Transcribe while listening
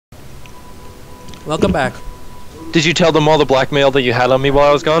Welcome back. Did you tell them all the blackmail that you had on me while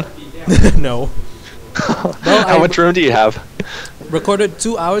I was gone? No. Well, How much room do you have? Recorded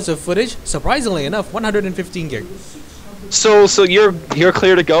 2 hours of footage. Surprisingly enough, 115 gig. So you're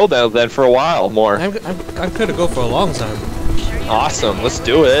clear to go then for a while more. I'm clear to go for a long time. Awesome. Let's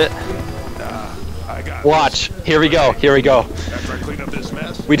do it. Watch. Here we go. Here we go.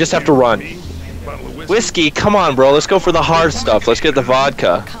 We just have to run. Whiskey, come on, bro. Let's go for the hard stuff. Let's get the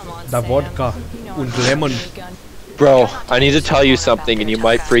vodka. The vodka and lemon. Bro, I need to tell you something, and you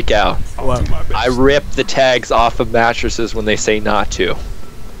might freak out. What? I rip the tags off of mattresses when they say not to.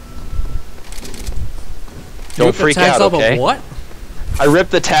 Don't freak out, okay? What? I rip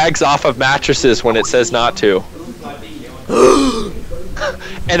the tags off of mattresses when it says not to.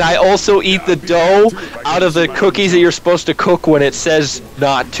 And I also eat the dough out of the cookies that you're supposed to cook when it says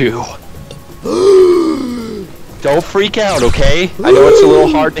not to. Don't freak out, okay? I know it's a little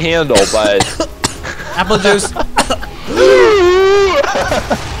hard to handle, but... Apple juice.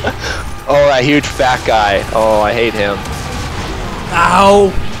 Oh, that huge fat guy. Oh, I hate him.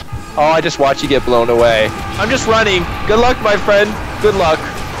 Ow. Oh, I just watch you get blown away. I'm just running. Good luck, my friend. Good luck.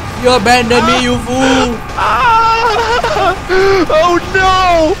 You abandoned me, you fool. Ah! Oh,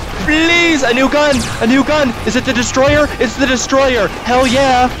 no! Please! A new gun! A new gun! Is it the destroyer? It's the destroyer! Hell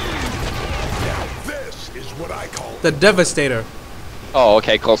yeah! This is what I call The Devastator. Oh,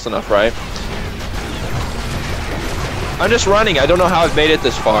 okay. Close enough, right? I'm just running. I don't know how I've made it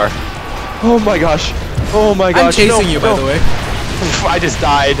this far. Oh my gosh. Oh my gosh. I'm chasing you, by the way. I just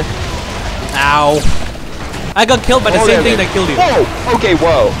died. Ow. I got killed by the same thing that killed you. Whoa. Okay,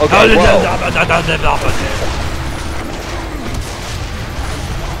 whoa. Okay, whoa.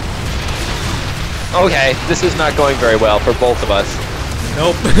 Okay, this is not going very well for both of us.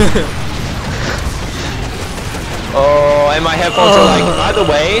 Nope. Oh, and my headphones are like, by the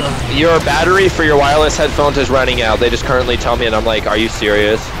way, your battery for your wireless headphones is running out. They just currently tell me, and I'm like, are you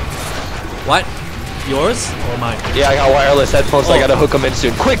serious? What? Yours or mine? Yeah, I got wireless headphones, so I gotta hook them in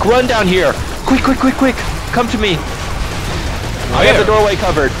soon. Quick, run down here! Quick, quick, quick, quick! Come to me! I got the doorway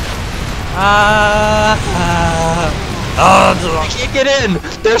covered. I can't get in!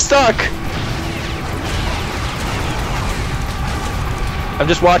 They're stuck! I'm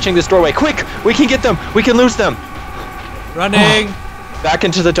just watching this doorway. Quick! We can get them! We can lose them! Running! Back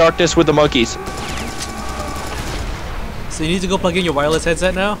into the darkness with the monkeys. So you need to go plug in your wireless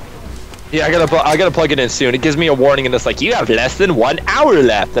headset now? Yeah, I gotta plug it in soon. It gives me a warning and it's like, you have less than 1 hour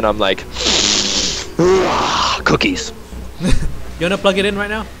left. And I'm like, cookies. You wanna plug it in right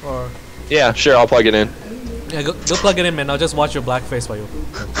now? Or yeah, sure, I'll plug it in. yeah, go plug it in, man. I'll just watch your black face while you.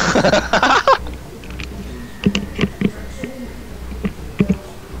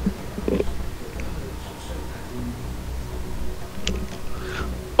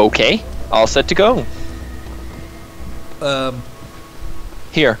 Okay, all set to go.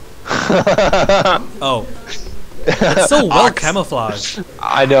 Here. Oh. It's so well camouflaged.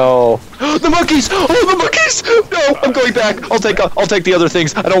 I know. The monkeys! Oh, the monkeys! No, I'm going back. I'll take the other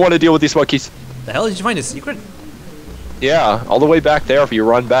things. I don't want to deal with these monkeys. The hell did you find a secret? Yeah, all the way back there if you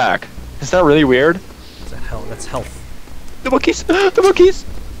run back. Is that really weird? What the hell? That's health. The monkeys! The monkeys!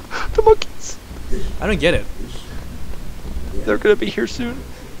 The monkeys! I don't get it. They're gonna be here soon.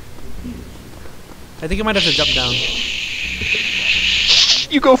 I think you might have to jump down.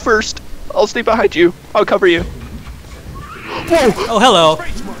 You go first. I'll stay behind you. I'll cover you. Whoa! Oh, hello.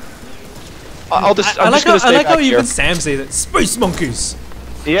 I'm just I gonna stay like back how here. even Sam says it. Space monkeys.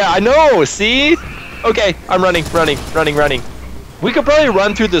 Yeah, I know. See? Okay, I'm running. We could probably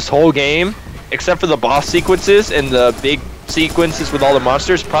run through this whole game, except for the boss sequences and the big sequences with all the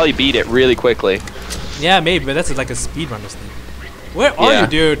monsters. Probably beat it really quickly. Yeah, maybe, but that's like a speedrunner's thing. Where are you,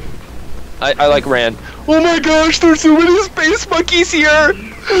 dude? I like ran. Oh my gosh, there's so many space monkeys here!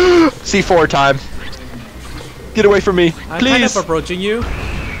 C4 time. Get away from me, I'm please. kind of approaching you.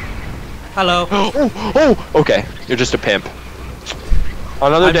 Hello. Oh, okay. You're just a pimp.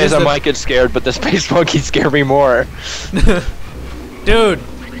 On other days, I might get scared, but the space monkeys scare me more. Dude,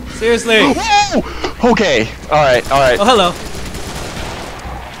 seriously. Okay, alright. Oh, hello.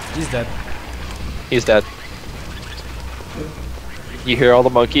 He's dead. He's dead. You hear all the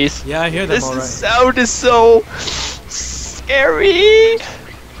monkeys? Yeah, I hear them alright. This sound is so scary.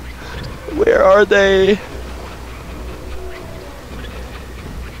 Where are they?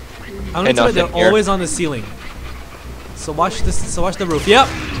 I'm gonna tell you, they're always on the ceiling. So watch this. So watch the roof. Yep.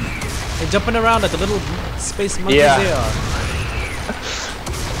 They're jumping around like the little space monkeys they are.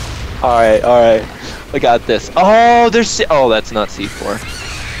 Alright. I got this. Oh, there's oh, that's not C4.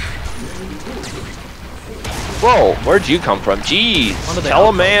 Whoa, where'd you come from? Jeez. Tell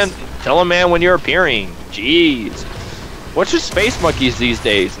a man when you're appearing. Jeez. What's with space monkeys these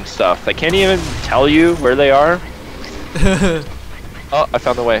days and stuff? I can't even tell you where they are. Oh, I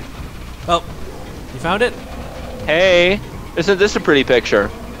found the way. Oh, you found it? Hey, isn't this a pretty picture?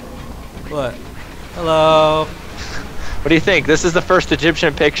 What? Hello. What do you think? This is the first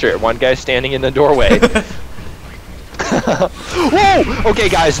Egyptian picture. One guy standing in the doorway. Whoa! Okay,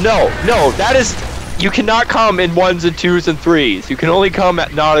 guys, no, that is... You cannot come in 1s and 2s and 3s. You can only come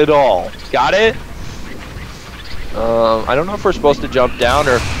at not at all. Got it? I don't know if we're supposed to jump down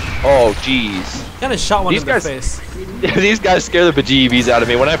or... Oh, jeez. Kind of shot one in the face. These guys scare the bejeebies out of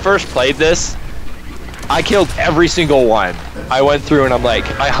me. When I first played this, I killed every single one. I went through and I'm like,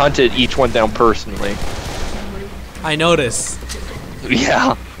 I hunted each one down personally. I noticed.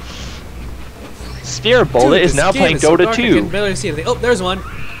 Yeah. Spear Bullet is now playing Dota 2. I can barely see anything. Oh, there's one.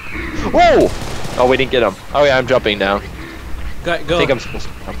 Whoa! Oh, we didn't get him. Oh yeah, I'm jumping now. Go. I think I'm supposed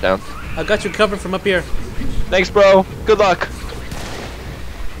to jump down. I got you covered from up here. Thanks, bro. Good luck.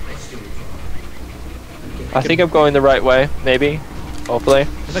 I think I'm going the right way, maybe. Hopefully.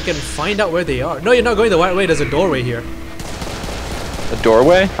 If I can find out where they are. No, you're not going the right way. There's a doorway here. A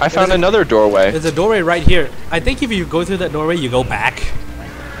doorway? I found another doorway. There's a doorway right here. I think if you go through that doorway, you go back.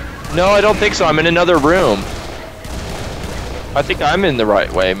 No, I don't think so. I'm in another room. I think I'm in the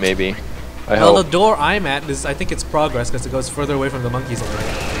right way, maybe. I hope. Well, the door I'm at is, I think it's progress because it goes further away from the monkeys already.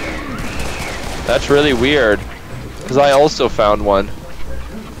 That's really weird. Because I also found one.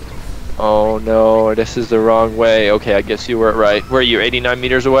 Oh no, this is the wrong way. Okay, I guess you were right. Where are you, 89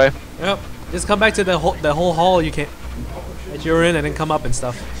 meters away? Yep. Just come back to the whole hall you can that you're in and then come up and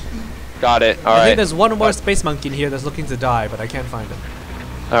stuff. Got it. All right. I think there's one more space monkey in here that's looking to die, but I can't find it.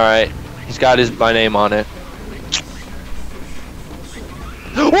 All right. He's got my name on it.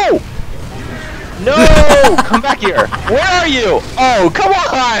 Whoa! No! Come back here. Where are you? Oh, come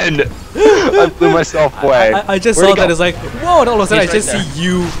on! I blew myself away. I just saw that. It's like, whoa! And all of a sudden, I just see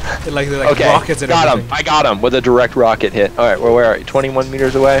you in like rockets and everything. I got him with a direct rocket hit. All right, well, where are you? 21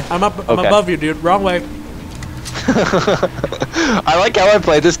 meters away? I'm above you, dude. Wrong way. I like how I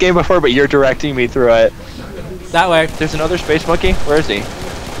played this game before, but you're directing me through it. That way. There's another space monkey? Where is he?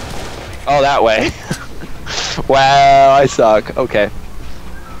 Oh, that way. Wow, I suck. Okay.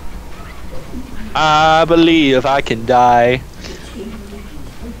 I believe I can die.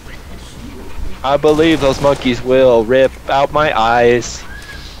 I believe those monkeys will rip out my eyes.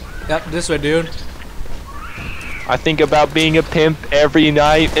 Yep, this way, dude. I think about being a pimp every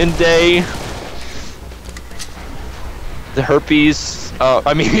night and day. The harpies, the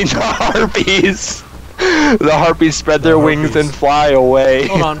harpies spread their wings and fly away.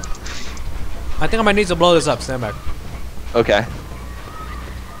 Hold on. I think I might need to blow this up. Stand back. Okay.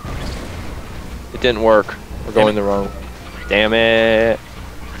 It didn't work. We're going the wrong. Damn it.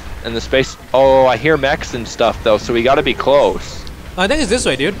 And the space. Oh, I hear mechs and stuff though, so we gotta be close. I think it's this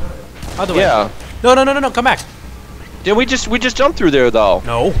way, dude. Other way. Yeah. No. Come back. Did we just jumped through there though?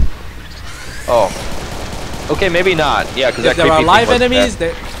 No. Oh. Okay, maybe not. Yeah, because if there are live enemies,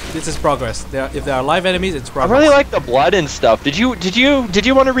 this is progress. If there are live enemies, it's progress. I really like the blood and stuff. Did you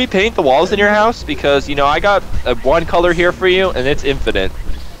want to repaint the walls in your house? Because you know I got one color here for you, and it's infinite.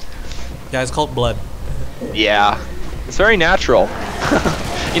 Yeah, it's called blood. Yeah, it's very natural.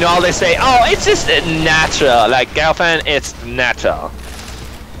 You know how they say, oh, it's just natural. Like girlfriend, it's natural.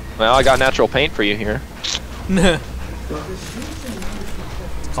 Well, I got natural paint for you here. It's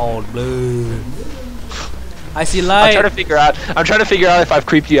called blood. I see light. I'm trying to figure out if I've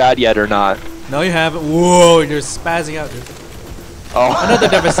creeped you out yet or not. No, you haven't. Whoa, you're spazzing out, dude. Oh. Another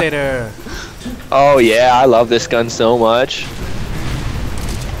Devastator. Oh yeah, I love this gun so much.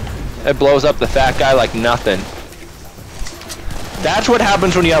 It blows up the fat guy like nothing. That's what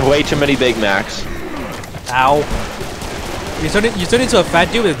happens when you have way too many Big Macs. Ow. You turn into a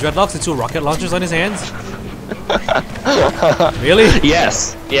fat dude with dreadlocks and 2 rocket launchers on his hands? Really?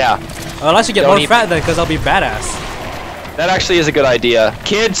 Yes. Yeah. Well, I should get more fat then, because I'll be badass. That actually is a good idea.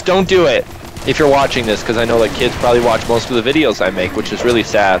 Kids, don't do it. If you're watching this, because I know that kids probably watch most of the videos I make, which is really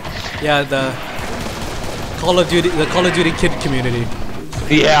sad. Yeah, the Call of Duty kid community.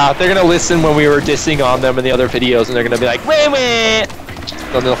 Yeah, they're gonna listen when we were dissing on them in the other videos, and they're gonna be like, wait.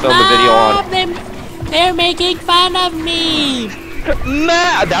 Then they'll film the video on. They're making fun of me.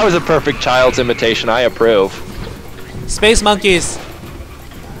 That was a perfect child's imitation. I approve. Space monkeys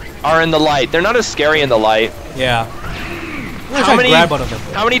are in the light. They're not as scary in the light. Yeah. I'm gonna grab one of them.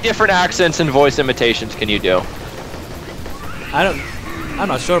 How many different accents and voice imitations can you do? I'm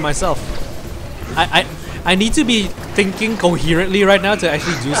not sure myself. I need to be thinking coherently right now to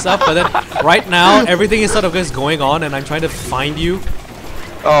actually do stuff, but then right now everything is sort of just going on and I'm trying to find you.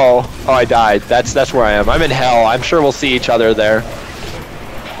 Oh, I died. That's where I am. I'm in hell. I'm sure we'll see each other there.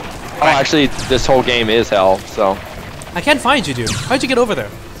 Oh, actually, this whole game is hell, so. I can't find you, dude. How'd you get over there?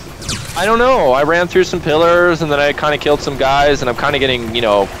 I don't know. I ran through some pillars and then I kind of killed some guys and I'm kind of getting, you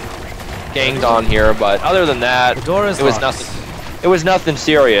know, ganged on here, but other than that, it was nothing. It was nothing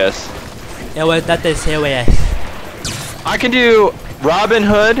serious. It was nothing serious. I can do Robin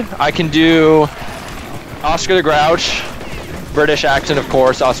Hood. I can do Oscar the Grouch. British accent, of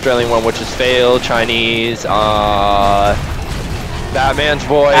course. Australian one, which is failed. Chinese. Batman's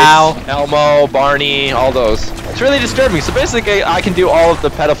voice. Ow. Elmo, Barney, all those. It's really disturbing. So basically, I can do all of the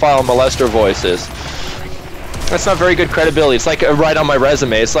pedophile molester voices. That's not very good credibility. It's like right on my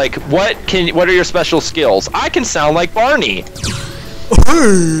resume. It's like, what are your special skills? I can sound like Barney.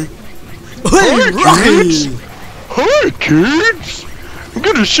 Hey, kids! Hi, kids! I'm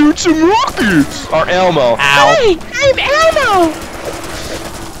gonna shoot some rockets! Or Elmo. Ow. Hey, I'm Elmo!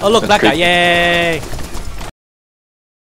 Oh look, that guy, yay!